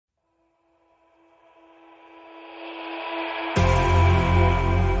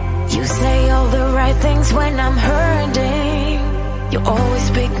You say all the right things when I'm hurting. You always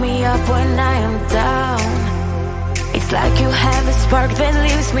pick me up when I am down. It's like you have a spark that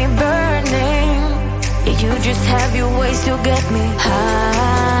leaves me burning. Yeah, you just have your ways to get me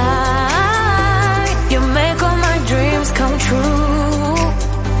high. You make all my dreams come true.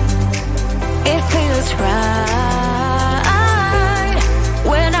 It feels right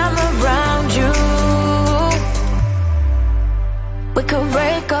when I'm around you. We could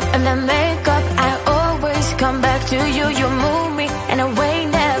break up and then make up. I always come back to you. You move me in a way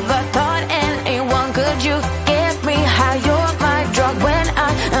never thought anyone could. You get me high. You're my drug when I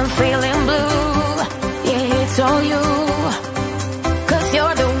am feeling blue. Yeah, it's all you, 'cause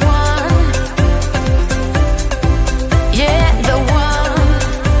you're the one. Yeah, the one.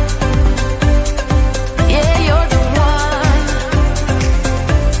 Yeah, you're the one.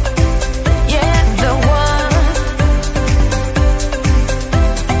 Yeah, the one.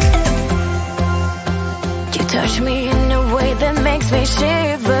 You touch me in a way that makes me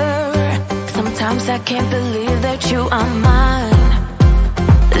shiver. Sometimes I can't believe that you are mine.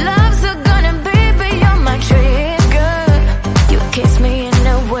 Love's gonna be beyond my trigger. You kiss me in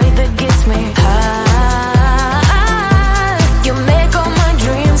a way that gets me high. You make all my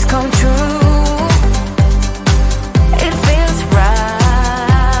dreams come true. It feels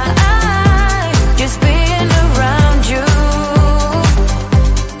right just being around you.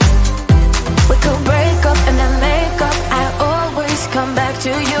 We could break up and then make up. I always come back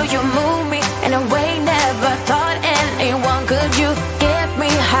to you. You move me in a way never thought anyone could. You get me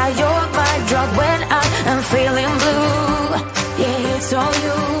high. You're my drug when I am feeling blue. Yeah, it's all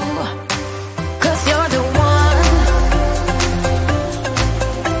you, 'cause you're the one.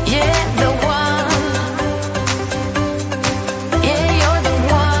 Yeah, the one. Yeah, you're the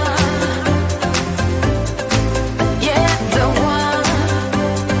one. Yeah, the one.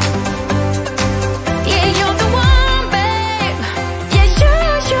 Yeah, you're the one, babe. Yeah,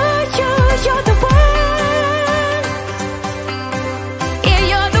 you're the one. Yeah,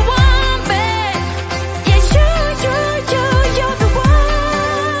 you're the one, babe. Yeah, you're the one.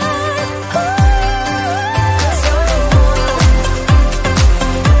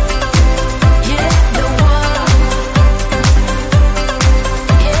 Yeah, the one.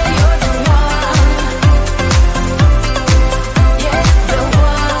 Yeah, you're the one. Yeah, the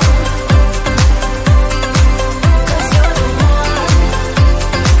one. 'Cause you're the one.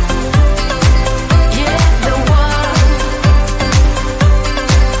 Yeah, the one.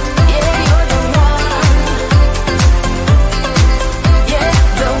 Yeah, you're the one. Yeah,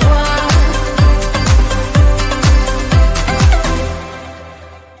 the one.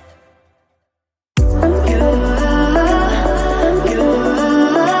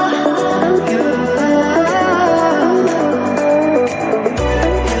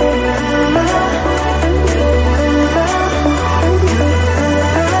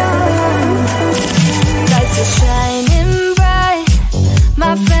 Lights are shining bright.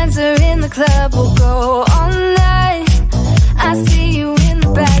 My friends are in the club. We'll go all night. I see you in the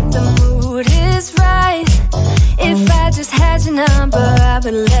back. The mood is right. If I just had your number, I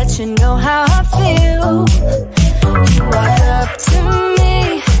would let you know how I feel. You walk up to me,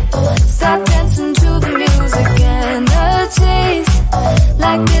 start dancing to the music and the chase.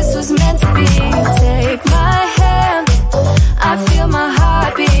 Like this was meant to be. Take my hand, I feel my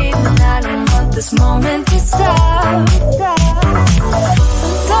heart beat, and I don't want this moment to stop.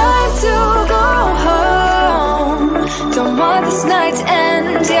 Time to go home. Don't want this night to end.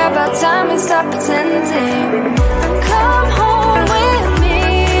 Yeah, about time we stop pretending. Come home with me.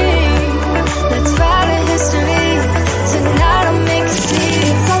 Let's write a history. Tonight I'll make you see.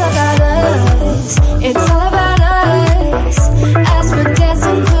 It's all about us. It's all about us. As we're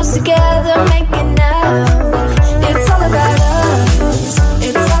dancing close together, making out. It's all about us.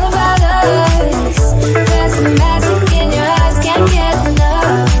 It's all about us. There's some magic in your eyes, can't get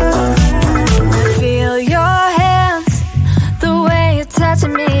enough. Feel your hands, the way you're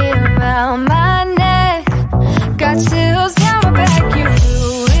touching me around my neck. Got chills down my back, you do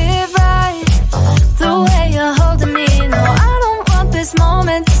it right. The way you're holding me, no, I don't want this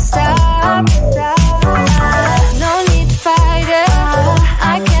moment to stop. No need to fight it,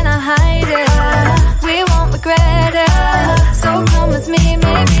 I cannot hide it. We won't regret it, so come with me,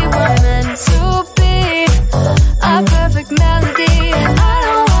 maybe we're meant to be. A perfect melody, and I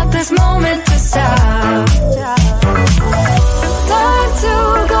don't want this moment to stop. Time to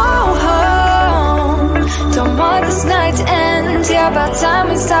go home. Don't want this night to end. Yeah, about time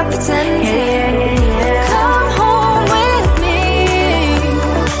we stop pretending. Come home with me.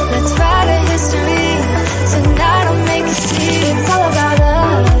 Let's write a history. Tonight I'll make you see. It's all about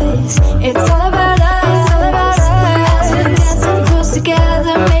us.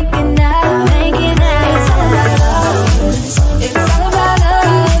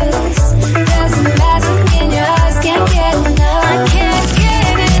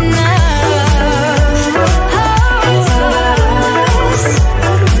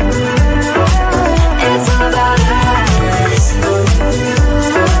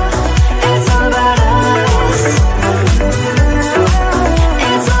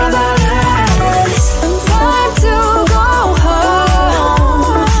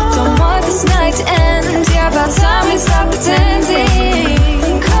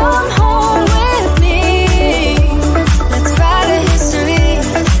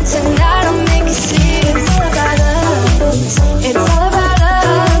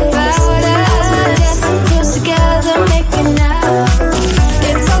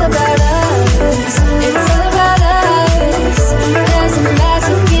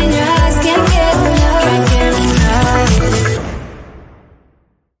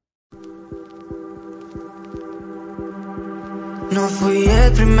 fui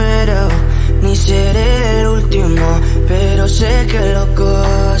el primero, ni seré el último, pero sé que lo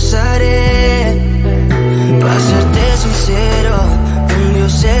gozaré. Para serte sincero, un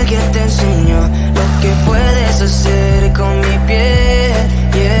Dios es el que te enseñó lo que puedes hacer con mi piel.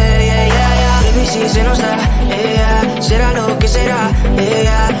 Baby, si se nos da, será lo que será,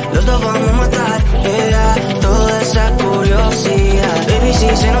 los dos vamos a matar, toda esa curiosidad. Baby,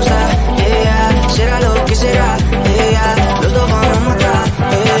 si se nos da, será lo que será, los dos vamos a matar,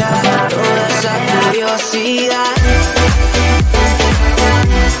 toda esa curiosidad.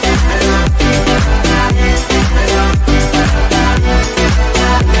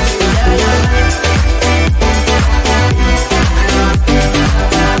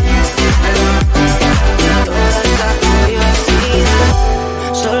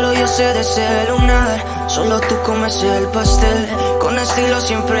 De ese lunar, solo tú comes el pastel. Con estilo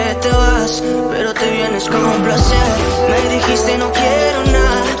siempre te vas, pero te vienes con un placer. Me dijiste no quiero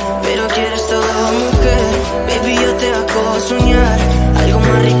nada, pero quieres todo, mujer. Baby, yo te hago soñar algo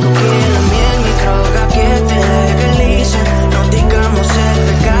más rico que la miel, mi droga que te legalicen. No digamos el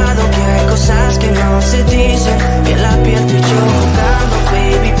pecado, que hay cosas que no se dicen. Y en la piel tú y yo jugando,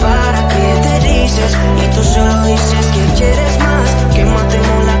 baby, para que te dices. Y tú solo dices que quieres más, que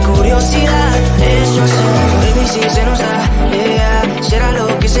matemos la curiosidad. Eso hacemos, baby, si se nos da, será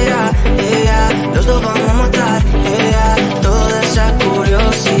lo que será, los dos vamos a matar, toda esa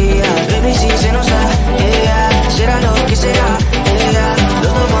curiosidad. Baby, si se nos da, será lo que será,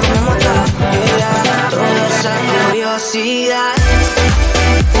 los dos vamos a matar, toda esa curiosidad.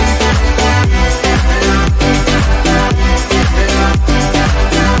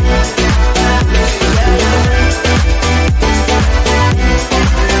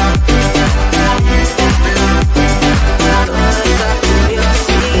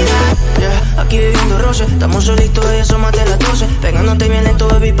 Aquí viviendo roce, estamos solitos, ellos son más de las 12. Pegándote bien lento,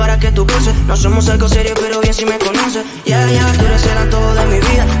 baby, para que tú goces. No somos algo serio, pero bien si me conoces. Ya, tú eres el todo de mi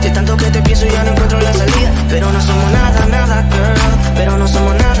vida. De tanto que te pienso ya no encuentro la salida. Pero no somos nada, nada, girl. Pero no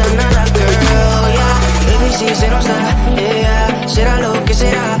somos nada, nada, girl. Baby, si se nos da, será lo que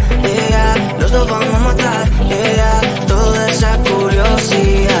será, los dos vamos a matar, toda esa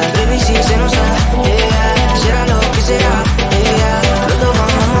curiosidad. Baby, si se nos da, será lo que será, los dos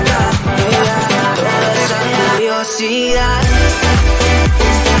vamos a matar, toda esa curiosidad. Toda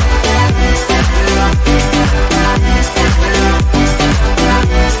esa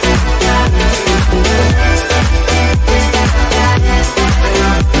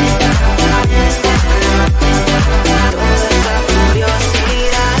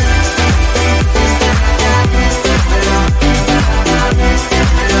curiosidad.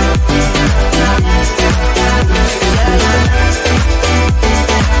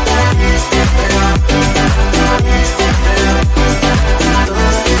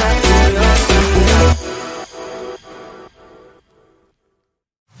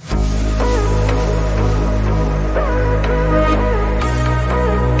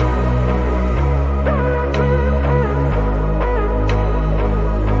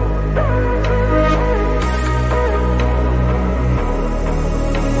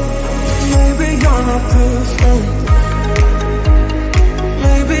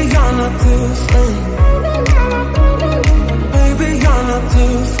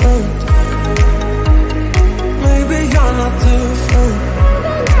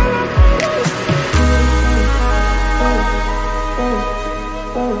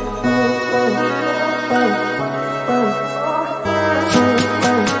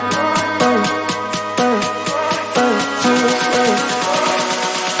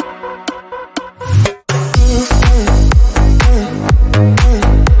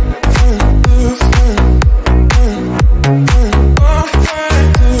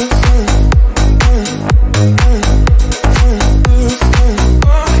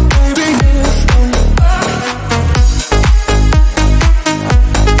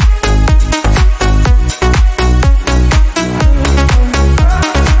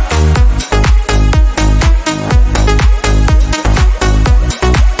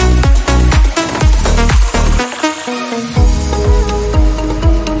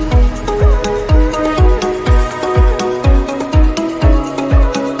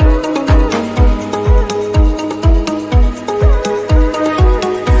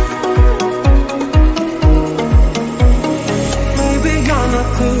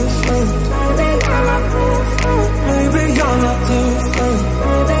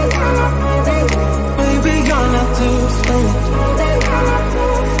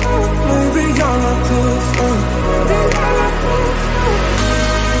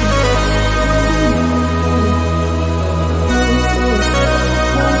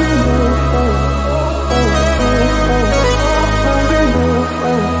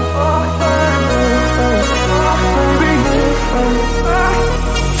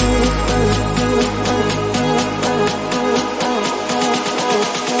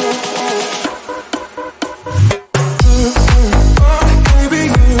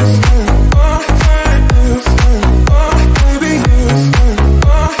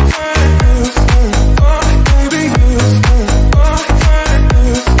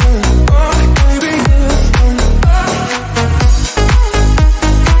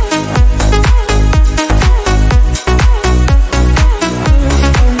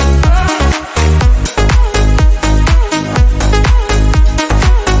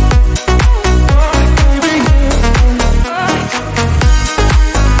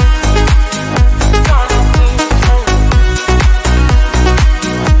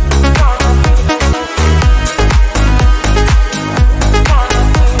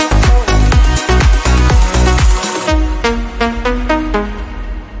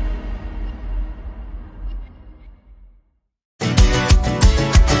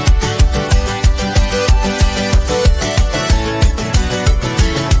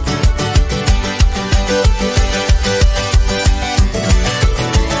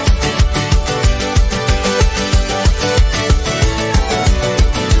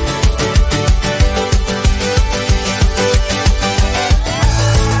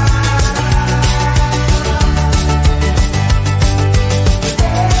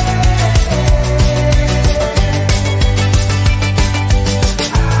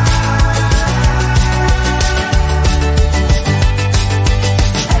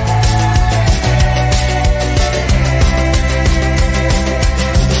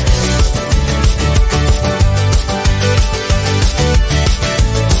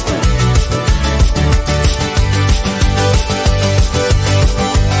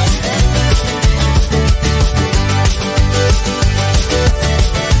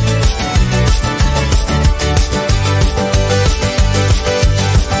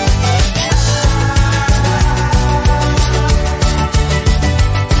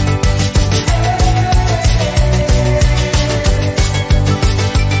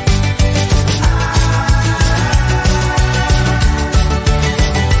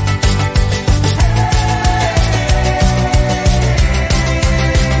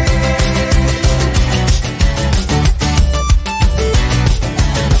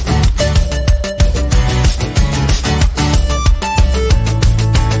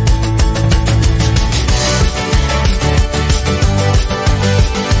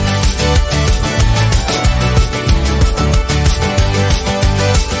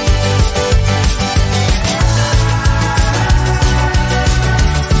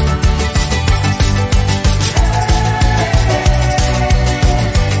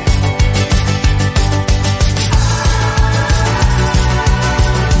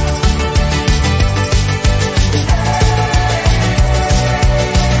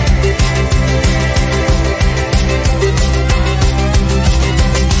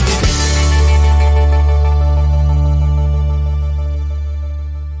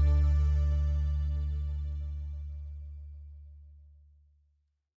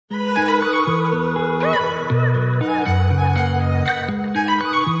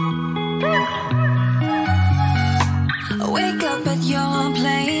 at your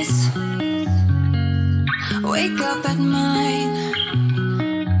place, wake up at mine.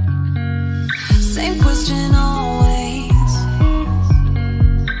 Same question always.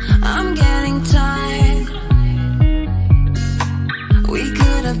 I'm getting tired. We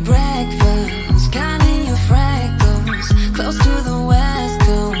could have breakfast, counting your freckles, close to the west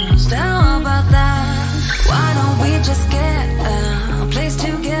coast. How about that? Why don't we just get a place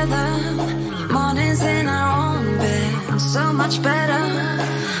together? Mornings in our own bed, so much better.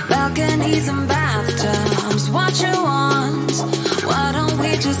 Balconies and bathtubs, what you want? Why don't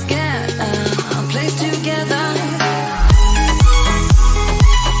we just get a place together?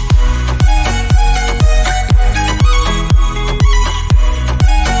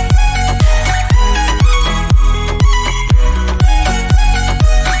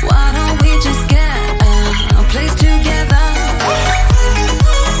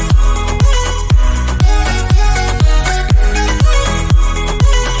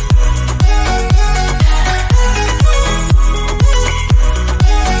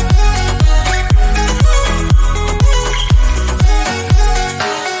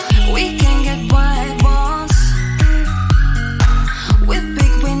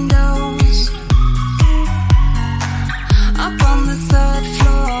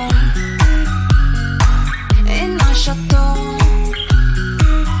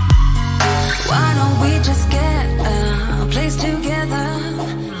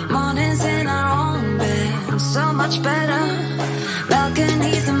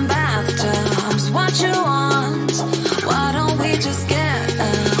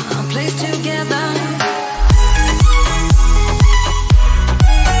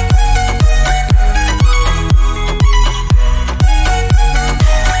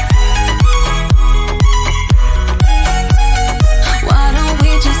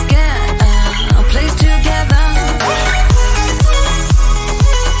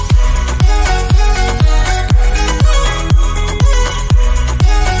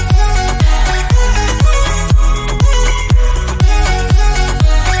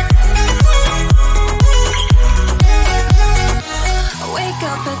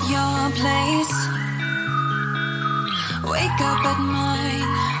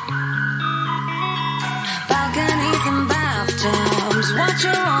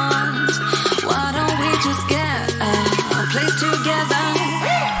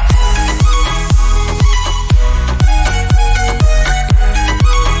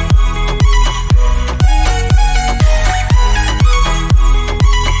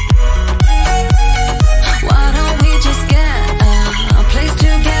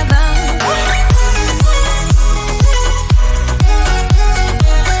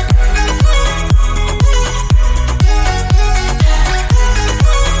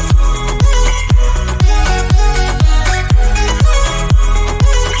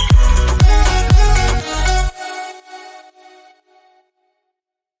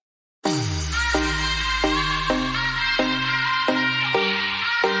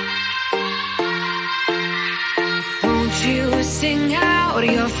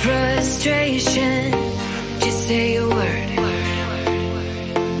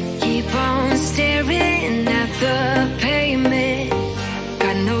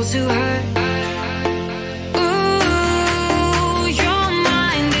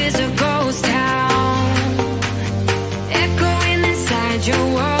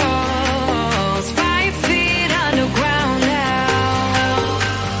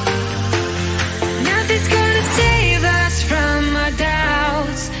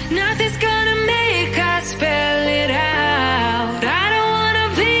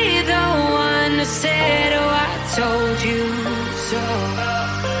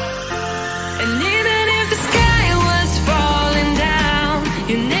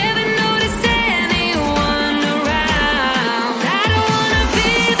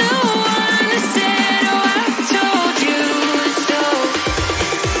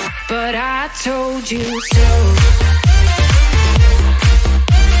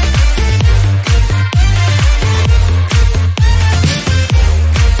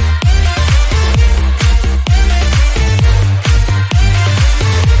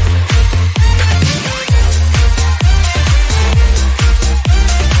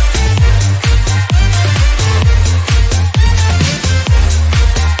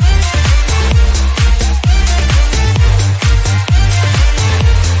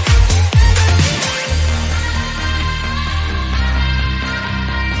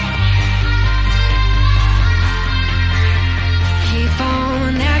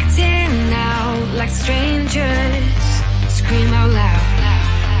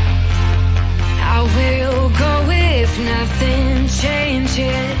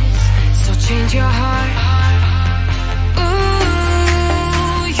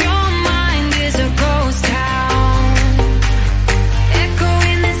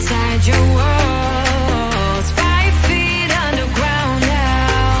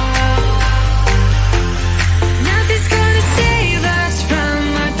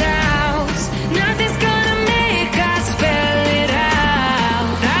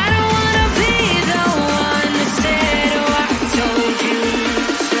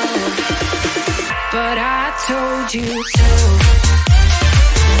 told you so.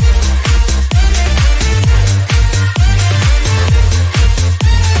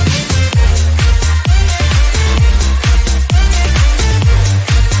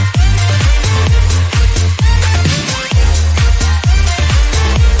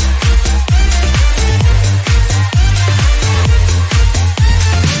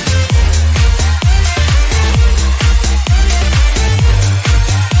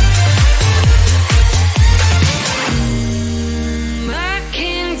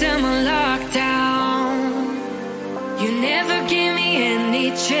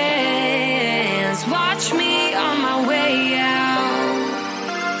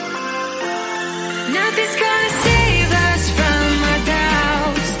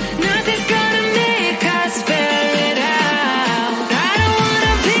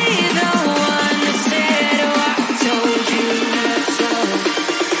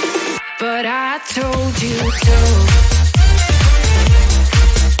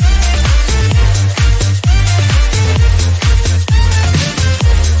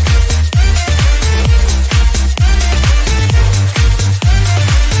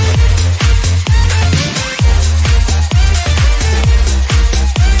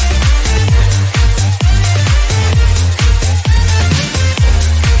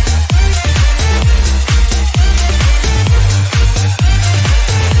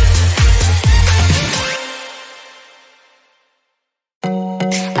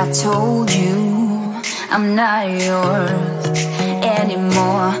 I told you I'm not yours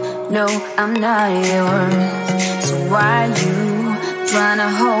anymore. No, I'm not yours. So why you tryna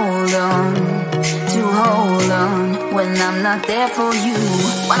hold on when I'm not there for you?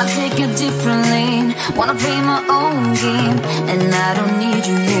 Wanna take a different lane, wanna play my own game, and I don't need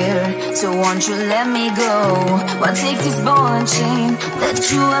you here, so won't you let me go? Wanna take this ball and chain that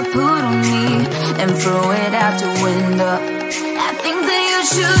you have put on me and throw it out the window. I think that you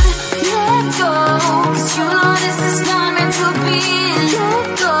should let go, 'cause you know this is not meant to be. Let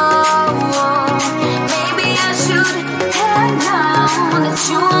go. Maybe I should have known that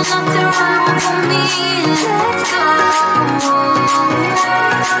you are not the right one for me. Let go.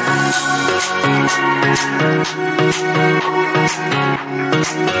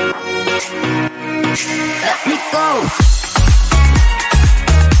 Let me go.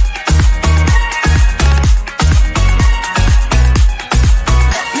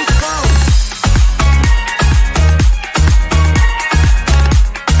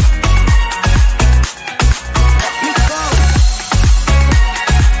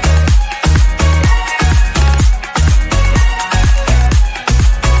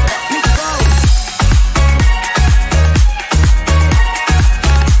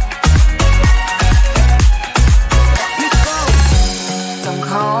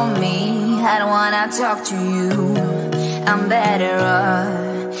 Talk to you, I'm better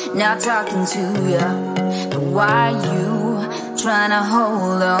off not talking to you. But why you tryna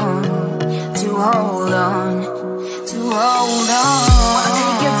hold on? Wanna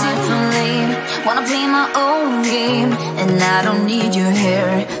take a different lane, wanna play my own game, and I don't need you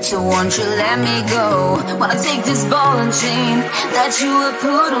here, so won't you let me go? Wanna take this ball and chain that you have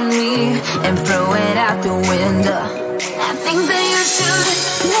put on me and throw it out the window. I think that you should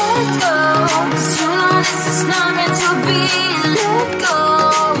let go, 'cause you know this is not meant to be. Let go.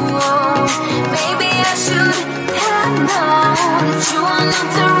 Maybe I should have known that you are not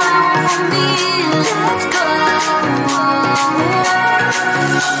the right one for me. Let go.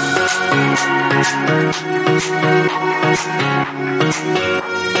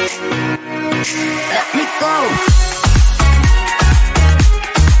 Let me go.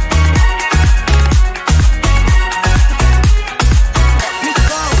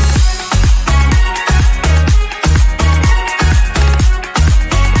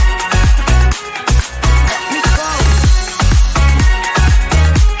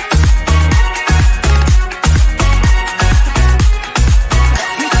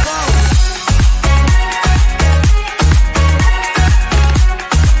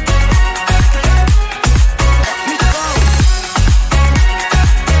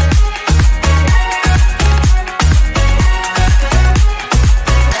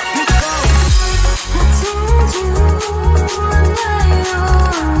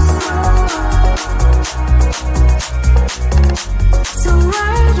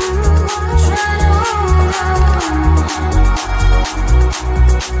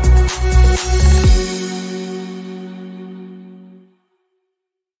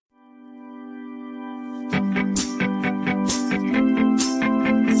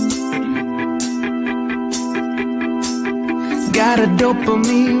 got a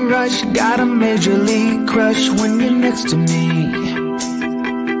dopamine rush, got a major league crush when you're next to me.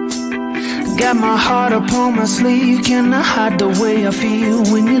 Got my heart upon my sleeve, can I hide the way I feel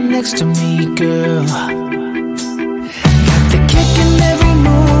when you're next to me, girl? Got the kick in every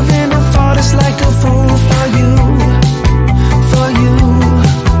move and I fought us like a fool for you, for you.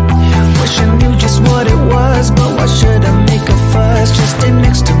 Wish I knew just what it was, but why should I make a fuss? Just stay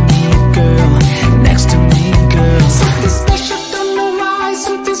next to me, girl, next to me, girl. Something special, don't know why,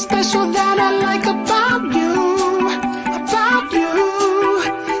 something special that I like about you, about you.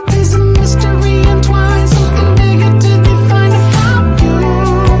 There's a mystery entwined, something bigger to define about you,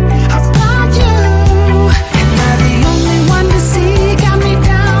 about you. And I'm the only one to see, got me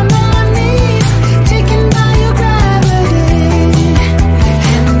down on my knees, taken by your gravity.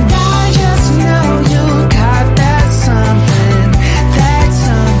 And I just know you got that something,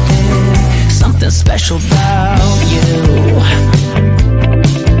 something special about you.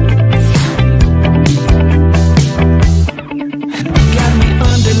 Got me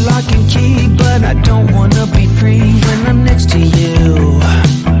under lock and key, but I don't wanna be free when I'm next to you.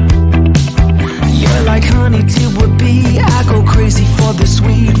 You're like honey to a bee, I go crazy for the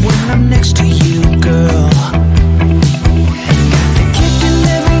sweet when I'm next to you, girl. Got the kick in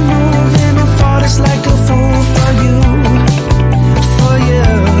every move and I fought us like a fool for you, for you.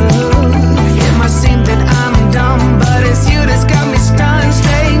 It might seem that I'm dumb, but it's you that's got me stunned.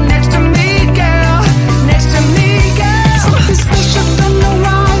 Stay next to me, girl, next to me, girl. Something special, don't know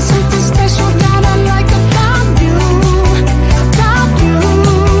why, something special that I like about you, about you.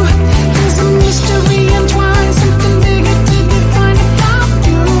 There's a mystery entwined, something bigger to define about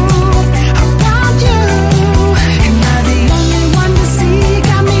you, about you. And I'm the only one to see,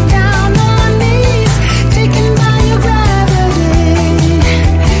 got me down on my knees, taken by your gravity.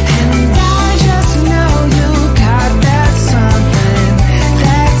 And I just know you got that something,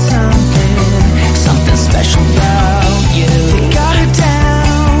 something special about you. You got it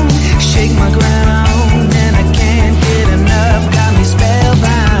down, shake my ground, and I can't get enough, got me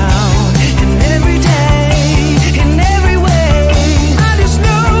spellbound. And every day, in every way, I just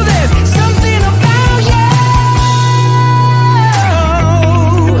know there's something about you.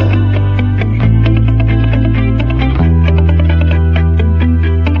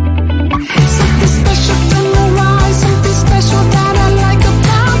 Something special, don't know why, something special that I like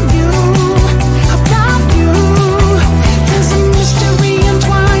about you, about you. There's a mystery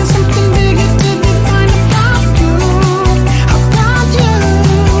entwined, something bigger to define about you, about you.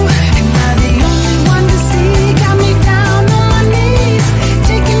 And I'm the only one to see, got me down on my knees,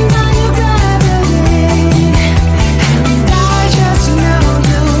 taken by your gravity. And I just know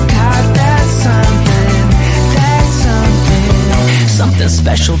you got that something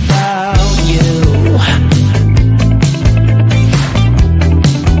special about you.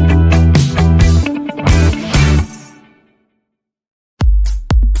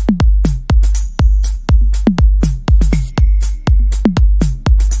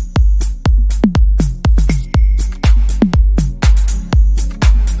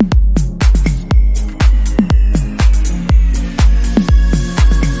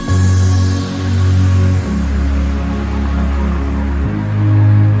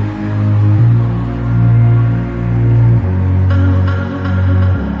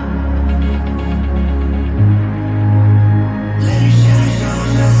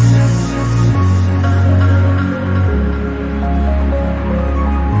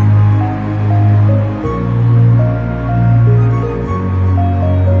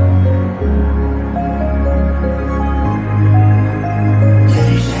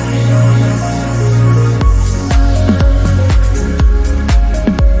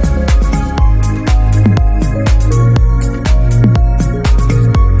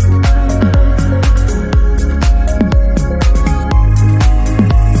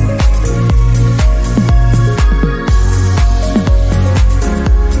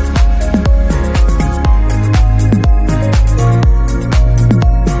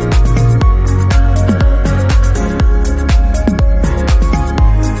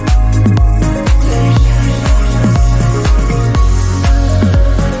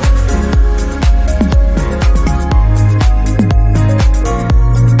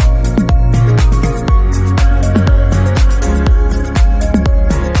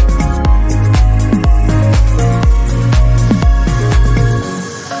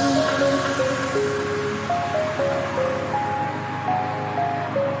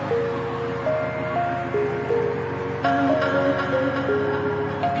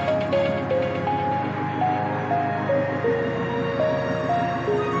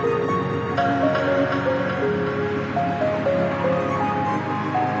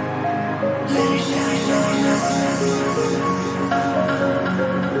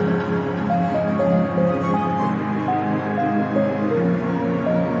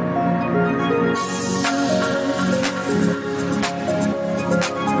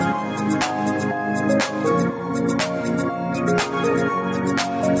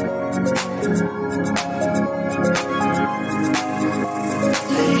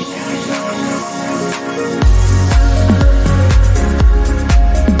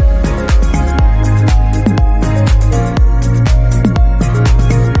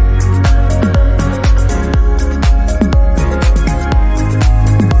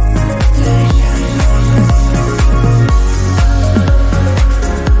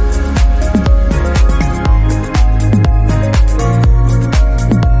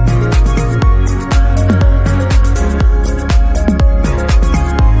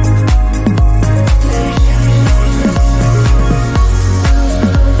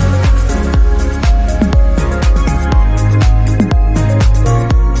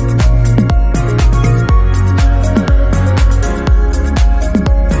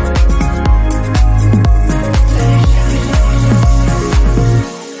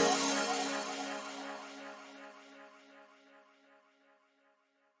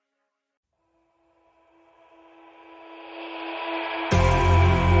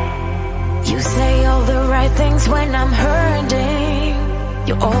 things when I'm hurting.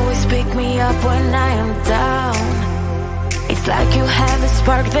 You always pick me up when I am down. It's like you have a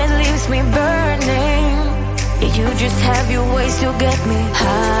spark that leaves me burning. Yeah, you just have your ways to get me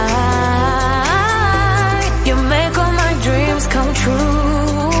high. You make all my dreams come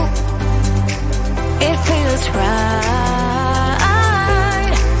true. It feels right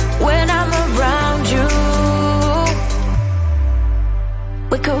when I'm around you.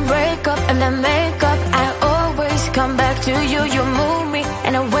 We could break up and then make up. I always come back to you. You move me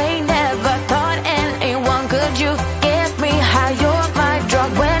in a way never thought anyone could. You get me high. You're my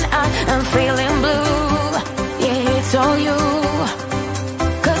drug when I'm feeling blue. Yeah, it's all you,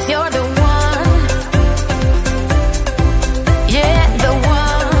 'cause you're the one. Yeah, the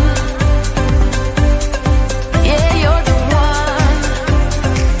one. Yeah, you're the one.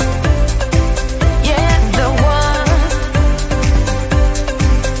 Yeah, the one.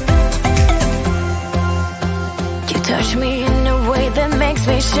 You touch me in a way that makes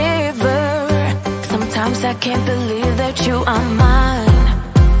me shiver. Sometimes I can't believe that you are mine.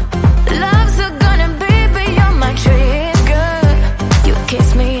 Love's a gun and baby, you're my trigger. You kiss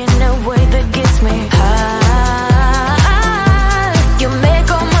me in a way that gets me high. You make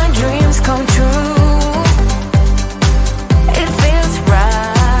all my dreams come true. It feels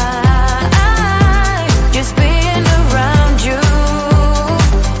right just being around you.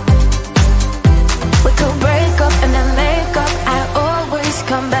 We could break up and then make up. I always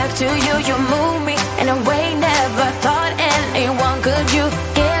come back to you. You move me in a way never thought anyone could. You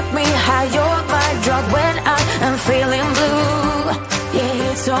get me high. You're my drug when I'm feeling blue. Yeah,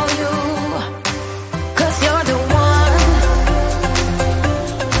 it's all you, 'cause you're the one.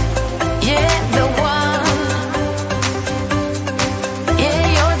 Yeah, the one. Yeah,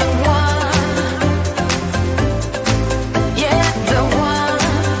 you're the one. Yeah, the one.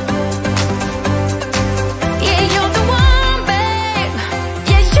 Yeah, you're the one, babe.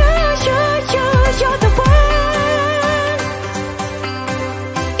 Yeah, you're the one.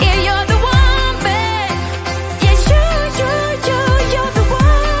 Yeah, you're the one, babe. Yeah, you're the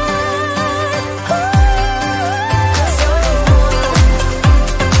one. So the one.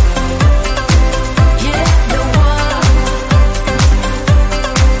 Yeah, the one.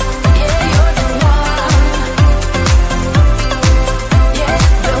 Yeah, you're the one. Yeah,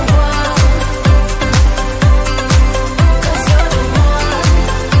 the one. 'Cause you're the one.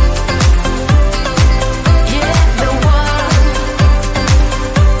 Yeah, the one.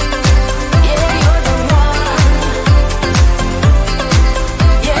 Yeah, you're the one.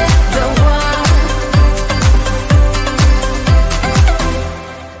 Yeah, the one.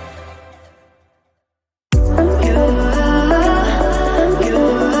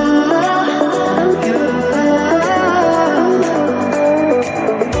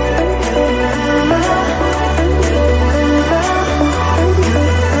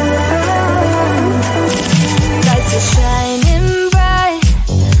 Lights are shining bright.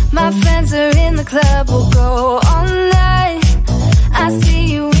 My friends are in the club. We'll go all night. I see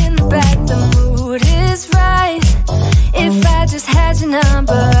you in the back. The mood is right. If I just had your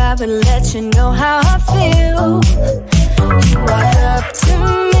number, I would let you know how I feel. You walk up to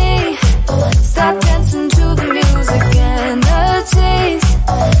me, start dancing to the music and the chase.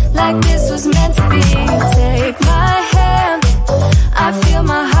 Like this was meant to be. Take my hand, I feel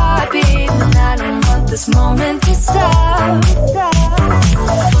my heart beat, and I don't want this moment to stop.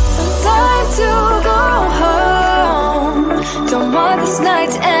 Time to go home. Don't want this night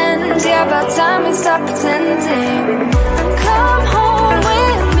to end. Yeah, about time we stop pretending. Come home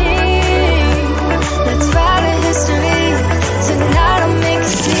with me. Let's write a history. Tonight I'll make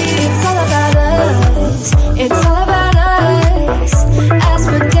you see. It's all about us. It's all about us. As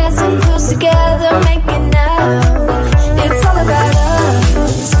we're dancing close together, making out. It's all about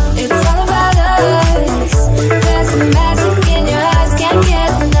us. It's all about us. There's some magic in your eyes, can't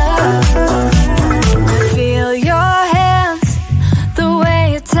get enough. Feel your hands, the way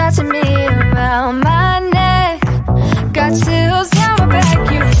you're touching me around my neck. Got chills down my back,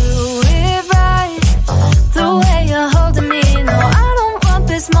 you do it right. The way you're holding me, no, I don't want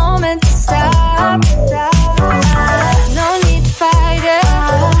this moment to stop. No need to fight it,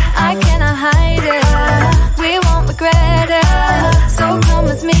 I cannot hide it. We won't regret it. So come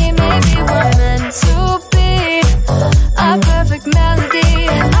with me, maybe we're meant to be. A perfect melody,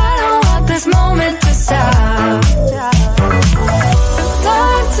 and I don't want this moment to stop.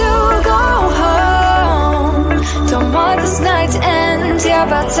 Time to go home. Don't want this night to end. Yeah,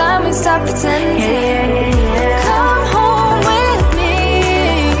 about time we stop pretending. Come home with me.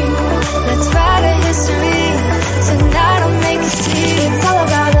 Let's write a history. Tonight I'll make you see. It's all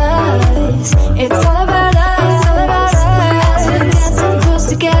about us. It's all about us.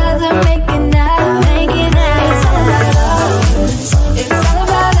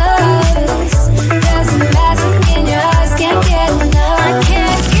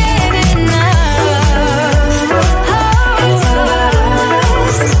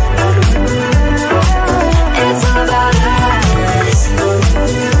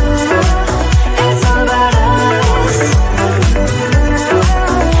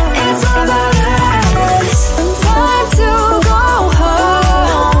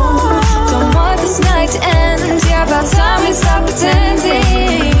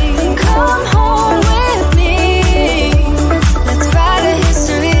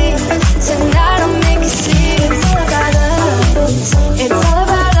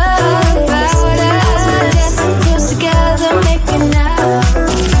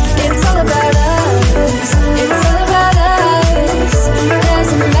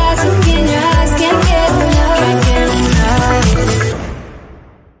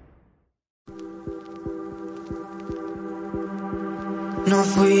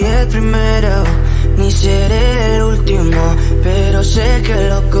 primero, ni seré el último, pero sé que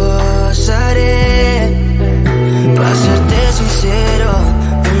lo gozaré. Para serte sincero,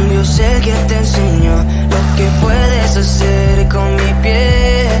 un Dios es el que te enseñó lo que puedes hacer con mi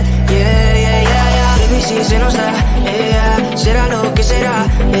piel. Baby, si se nos da, será lo que será,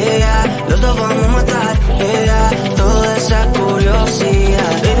 los dos vamos a matar, toda esa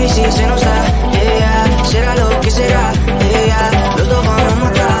curiosidad. Baby, si se nos da, será lo que será, los dos vamos a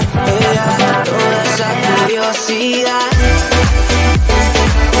matar, toda esa curiosidad.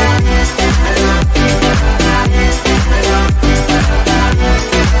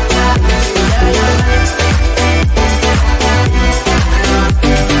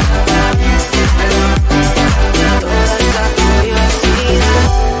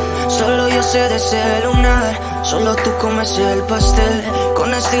 De ese lunar, solo tú comes el pastel.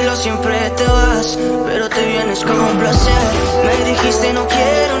 Con estilo siempre te vas, pero te vienes con un placer. Me dijiste no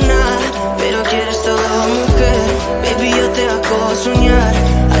quiero nada, pero quieres todo, mujer. Baby, yo te hago soñar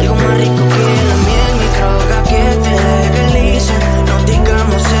algo más rico que la miel, mi droga que te legalicen. No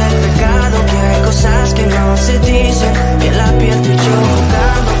digamos el pecado, que hay cosas que no se dicen. Y en la piel tú y yo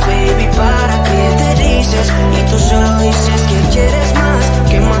jugando, baby, ¿para qué te dices? Y tú solo dices que quieres más,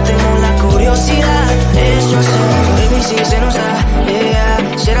 que matemos la curiosidad. Eso hacemos, baby, si se nos da,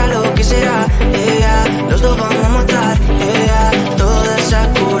 será lo que será, los dos vamos a matar, toda esa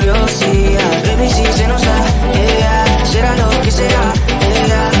curiosidad. Baby, si se nos da, será lo que será,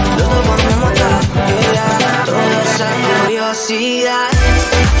 los dos vamos a matar, toda esa curiosidad.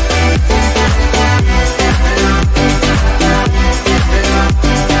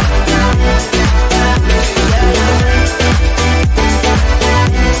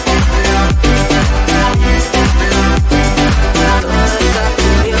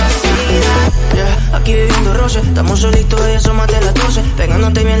 Aquí viviendo roce, estamos solitos y eso más de las 12.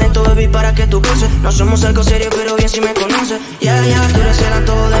 Pegándote bien lento, baby, para que tú goces. No somos algo serio, pero bien si me conoces. Tú eres el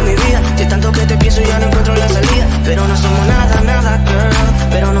antojo de mi vida. Si tanto que te pienso ya no encuentro la salida. Pero no somos nada, nada, girl.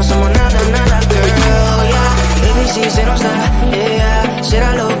 Pero no somos nada, nada, girl. Baby, si se nos da,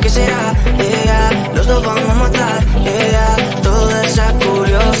 será lo que será, los dos vamos a matar, toda esa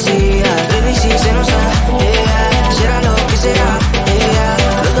curiosidad. Baby, si se nos da, será lo que será,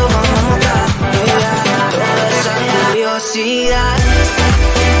 los dos vamos a matar, toda esa curiosidad.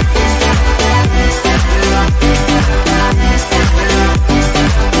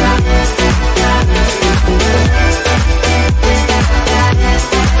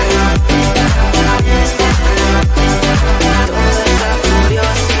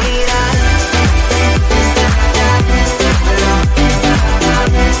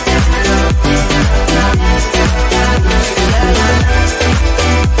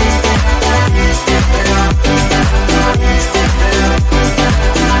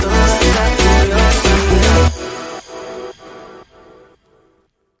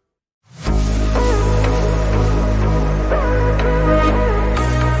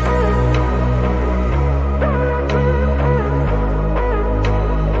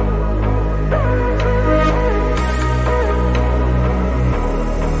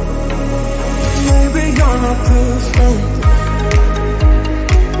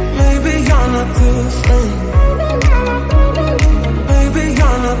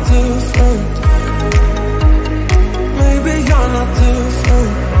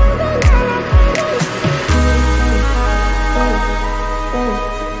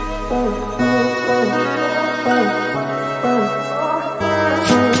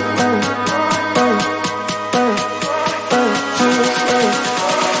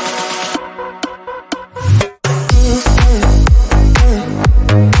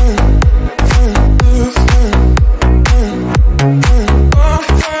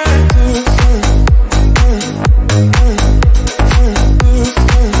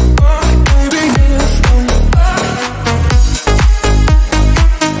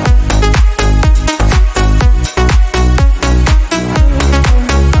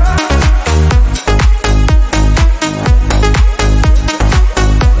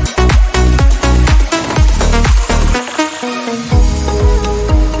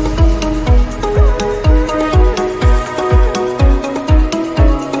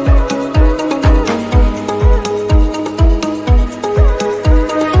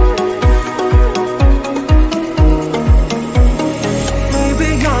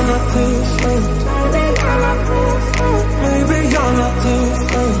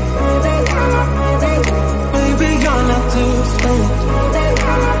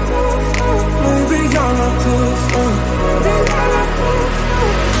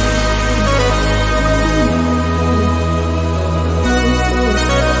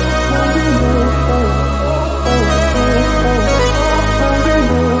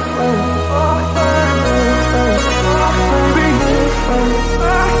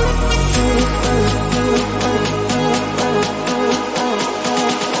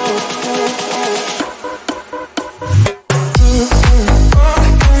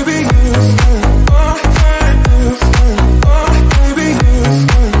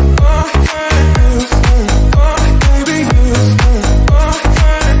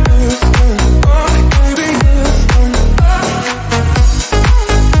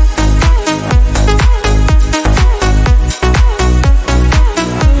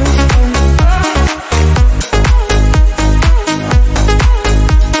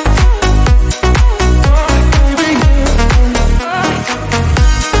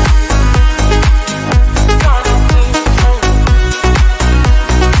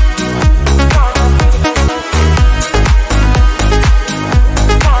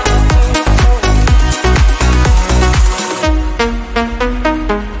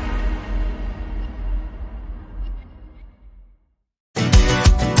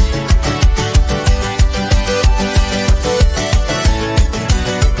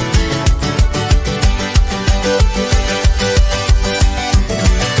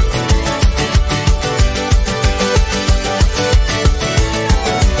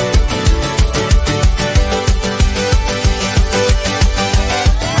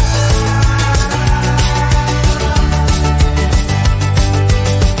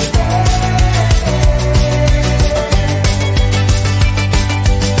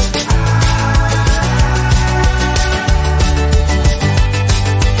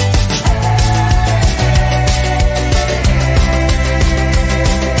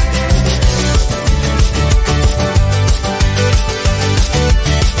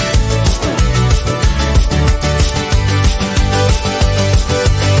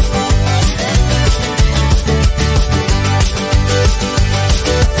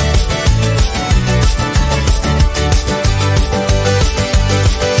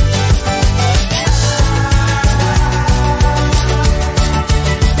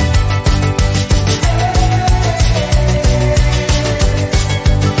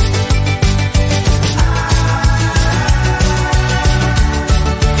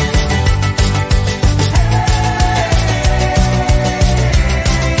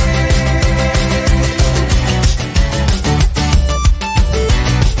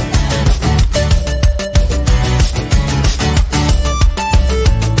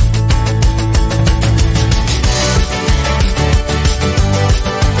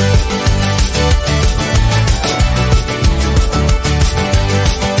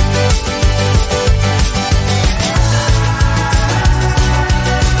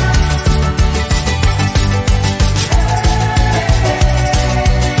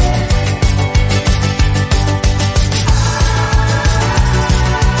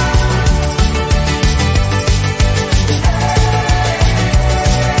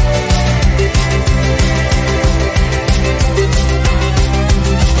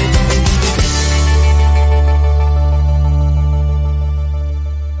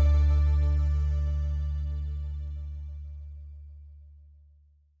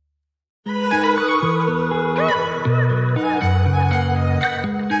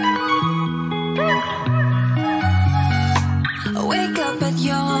 at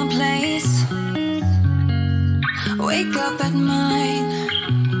your place, wake up at mine.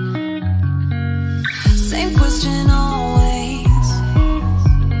 Same question always.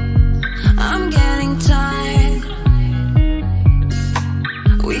 I'm getting tired.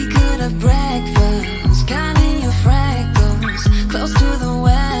 We could have breakfast, counting your freckles, close to the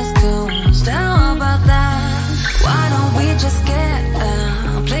west coast. How about that? Why don't we just get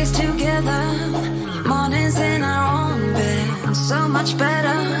a place together? Mornings in our own bed, so much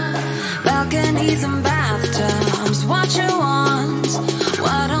better. Balconies and bathtubs, what you want?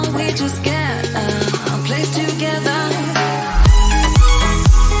 Why don't we just get a place together?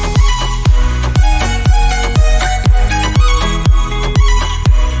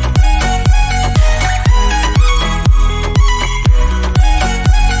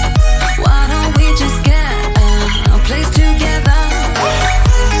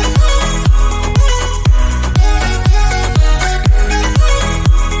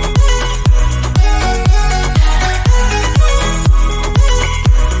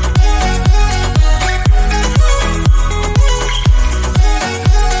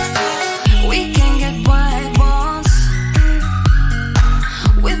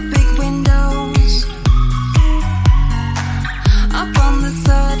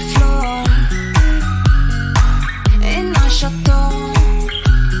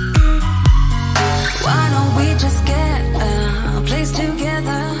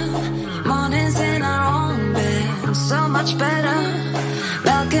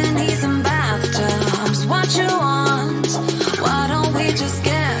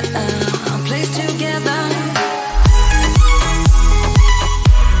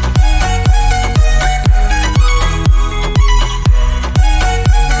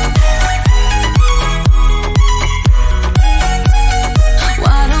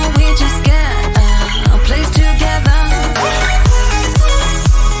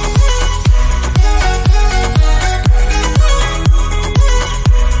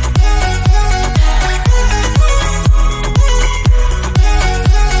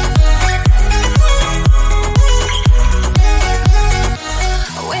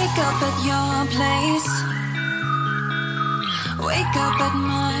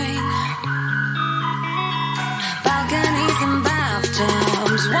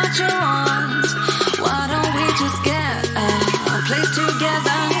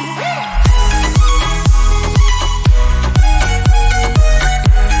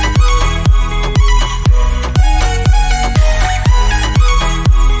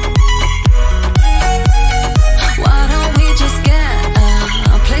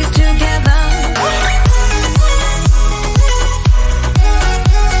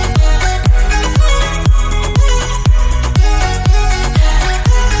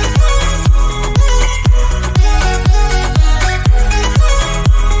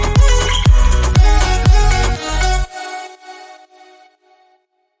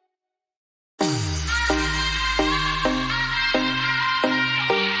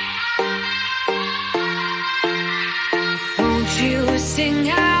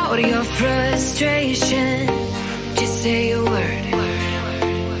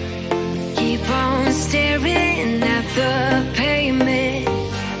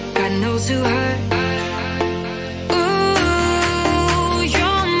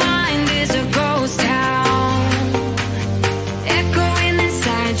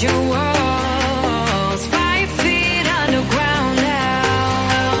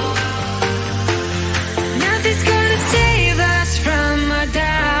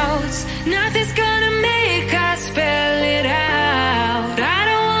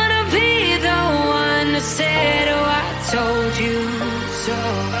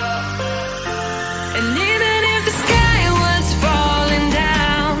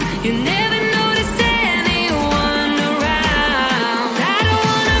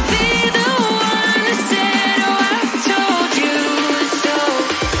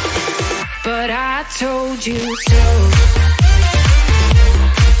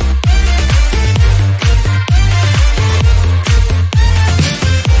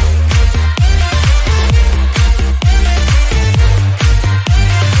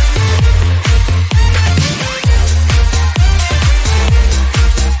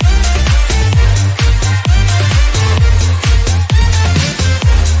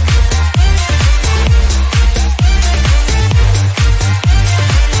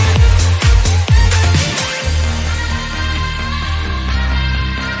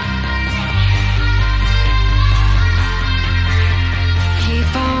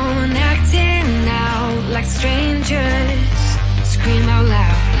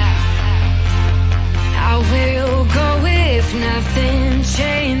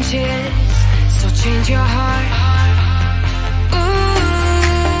 change your heart.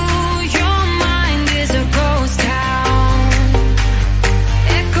 Ooh, your mind is a ghost town,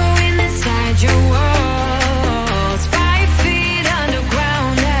 echoing inside your walls, 5 feet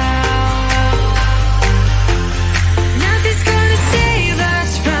underground now. Nothing's gonna save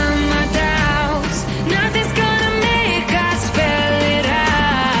us from our doubts. Nothing's gonna make us spell it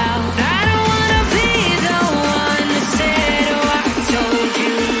out. I don't wanna be the one who said, oh, I told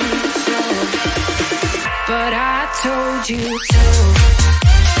you so, but I told you so.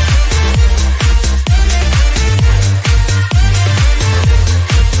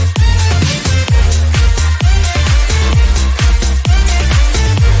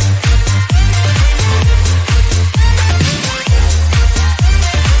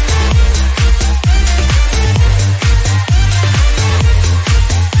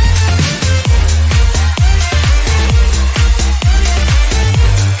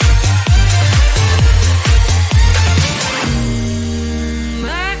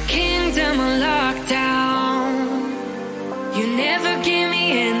 My kingdom on lockdown. You never give me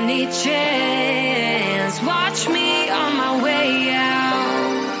any chance. Watch me on my way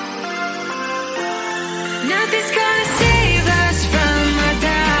out. Nothing's gonna save us from our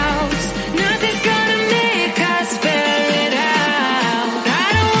doubts. Nothing's gonna make us spell it out. I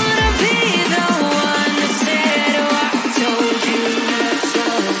don't wanna be the one that said, oh, I told you so,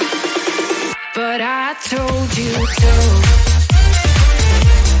 but I told you so.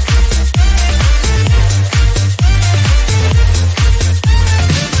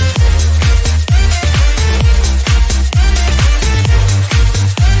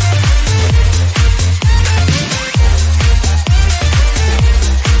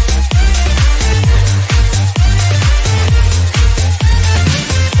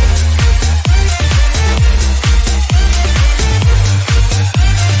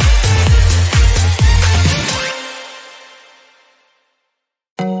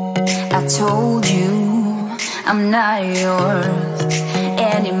 I told you I'm not yours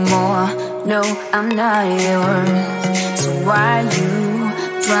anymore. No, I'm not yours. So why you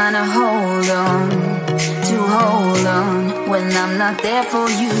trying to hold on when I'm not there for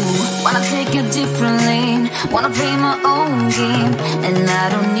you? Wanna take a different lane, wanna play my own game, and I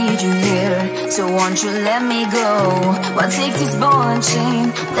don't need you here, so won't you let me go? Wanna take this ball and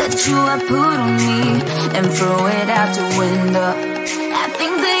chain that you have put on me and throw it out the window. I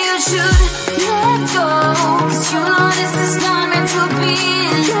think that you should let go, 'cause you know this is not meant to be.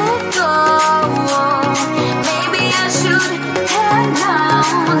 Let go. Maybe I should have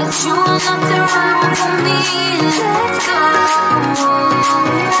known that you are not the right one for me. Let go.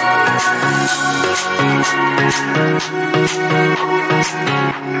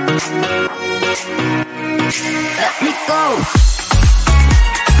 Let me go.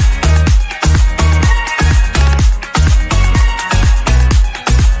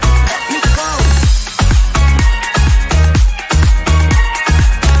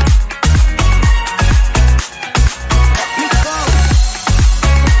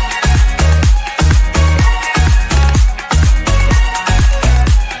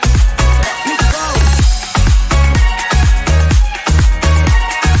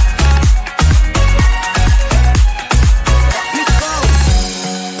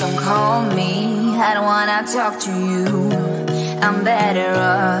 Talk to you, I'm better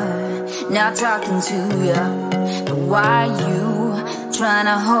off not talking to you. But why you trying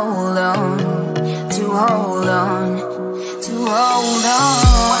to hold on?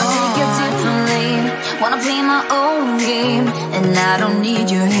 Wanna take a different lane, wanna play my own game, and I don't need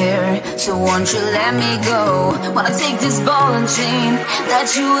you here, so won't you let me go? Wanna take this ball and chain that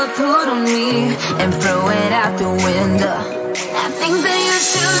you have put on me and throw it out the window. I think that you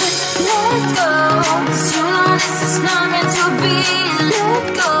should let go, 'cause you know this is not meant to be. Let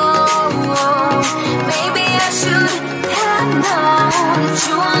go. Maybe I should have known that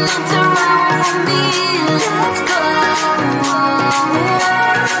you are not the right one for me. Let go.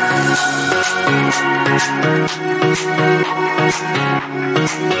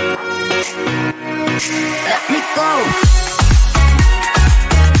 Let me go.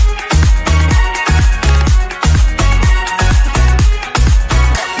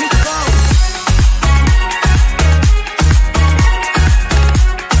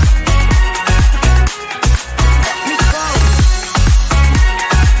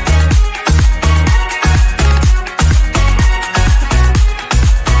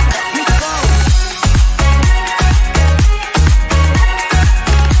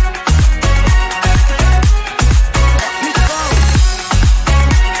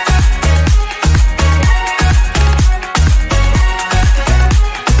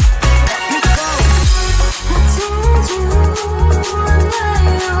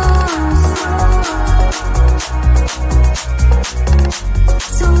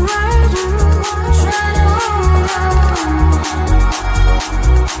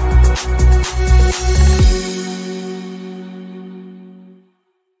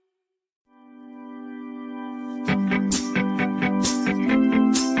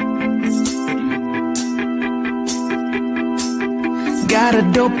 Got a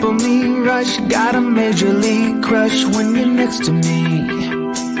dopamine rush, got a major league crush when you're next to me.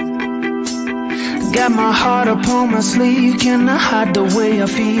 Got my heart upon my sleeve, can I hide the way I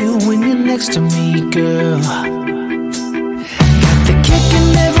feel when you're next to me, girl?